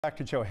Back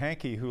to Joe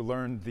Hankey, who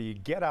learned the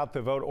Get Out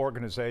the Vote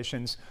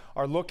organizations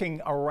are looking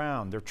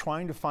around. They're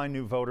trying to find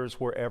new voters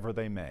wherever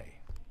they may.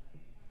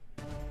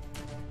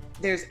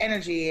 There's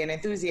energy and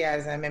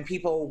enthusiasm, and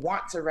people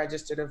want to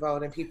register to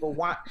vote, and people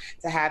want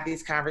to have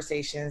these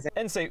conversations.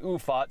 Nsé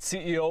Ufot,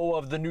 CEO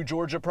of the New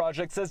Georgia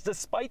Project, says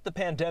despite the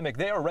pandemic,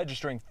 they are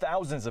registering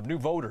thousands of new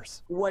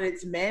voters. What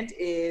it's meant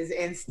is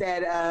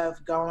instead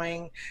of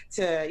going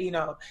to,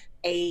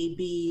 A,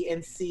 B,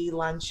 and C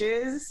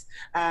lunches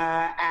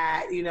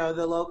at,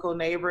 the local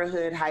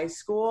neighborhood high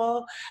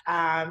school,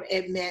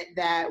 it meant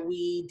that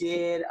we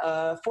did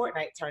a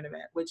Fortnite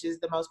tournament, which is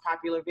the most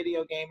popular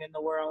video game in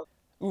the world.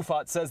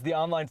 Ufot says the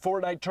online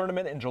Fortnite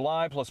tournament in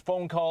July, plus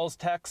phone calls,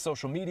 texts,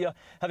 social media,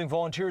 having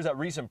volunteers at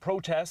recent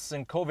protests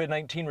and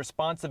COVID-19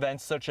 response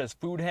events such as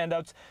food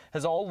handouts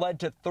has all led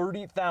to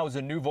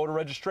 30,000 new voter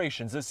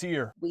registrations this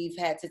year. We've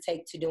had to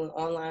take to doing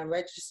online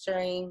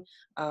registering,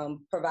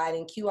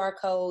 providing QR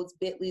codes,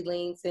 Bitly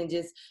links, and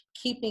just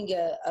keeping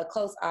a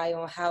close eye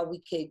on how we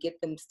could get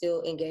them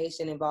still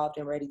engaged and involved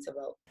and ready to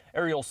vote.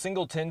 Ariel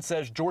Singleton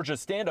says Georgia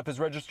Stand Up has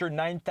registered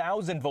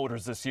 9,000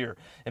 voters this year.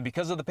 And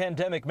because of the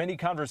pandemic, many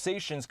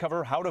conversations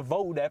cover how to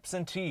vote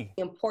absentee.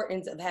 The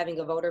importance of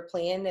having a voter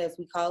plan, as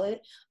we call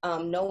it,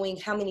 knowing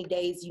how many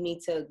days you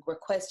need to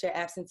request your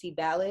absentee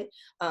ballot,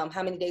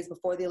 how many days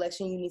before the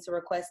election you need to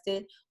request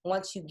it.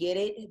 Once you get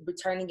it,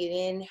 returning it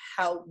in,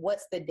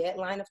 what's the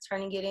deadline of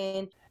turning it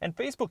in. And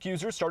Facebook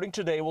users starting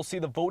today will see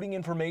the Voting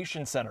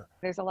Information Center.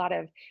 There's a lot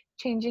of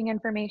changing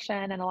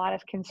information and a lot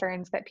of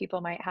concerns that people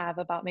might have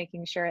about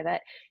making sure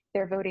that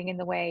they're voting in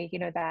the way,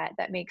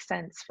 that makes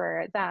sense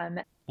for them.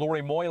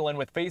 Lori Moylan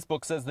with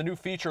Facebook says the new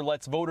feature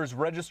lets voters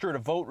register to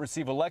vote,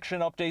 receive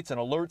election updates and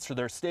alerts for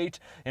their state,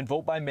 and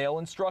vote by mail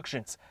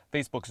instructions.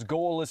 Facebook's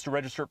goal is to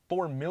register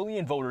 4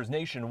 million voters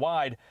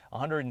nationwide.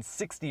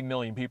 160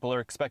 million people are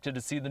expected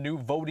to see the new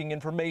Voting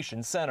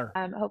Information Center.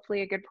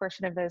 Hopefully a good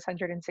portion of those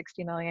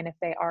 160 million, if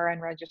they are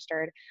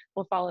unregistered,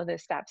 will follow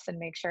those steps and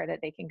make sure that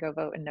they can go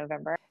vote in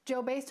November.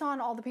 Joe, based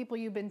on all the people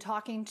you've been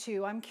talking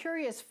to, I'm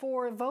curious,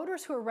 for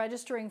voters who are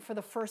registering for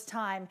the first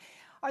time,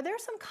 are there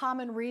some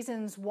common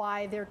reasons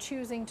why they're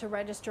choosing to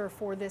register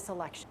for this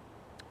election?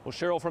 Well,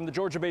 Cheryl, from the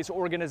Georgia-based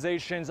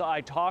organizations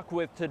I talked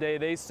with today,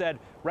 they said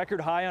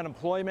record high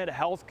unemployment,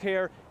 health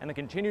care, and the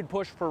continued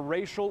push for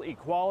racial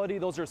equality.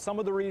 Those are some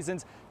of the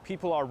reasons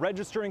people are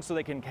registering so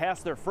they can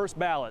cast their first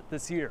ballot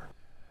this year.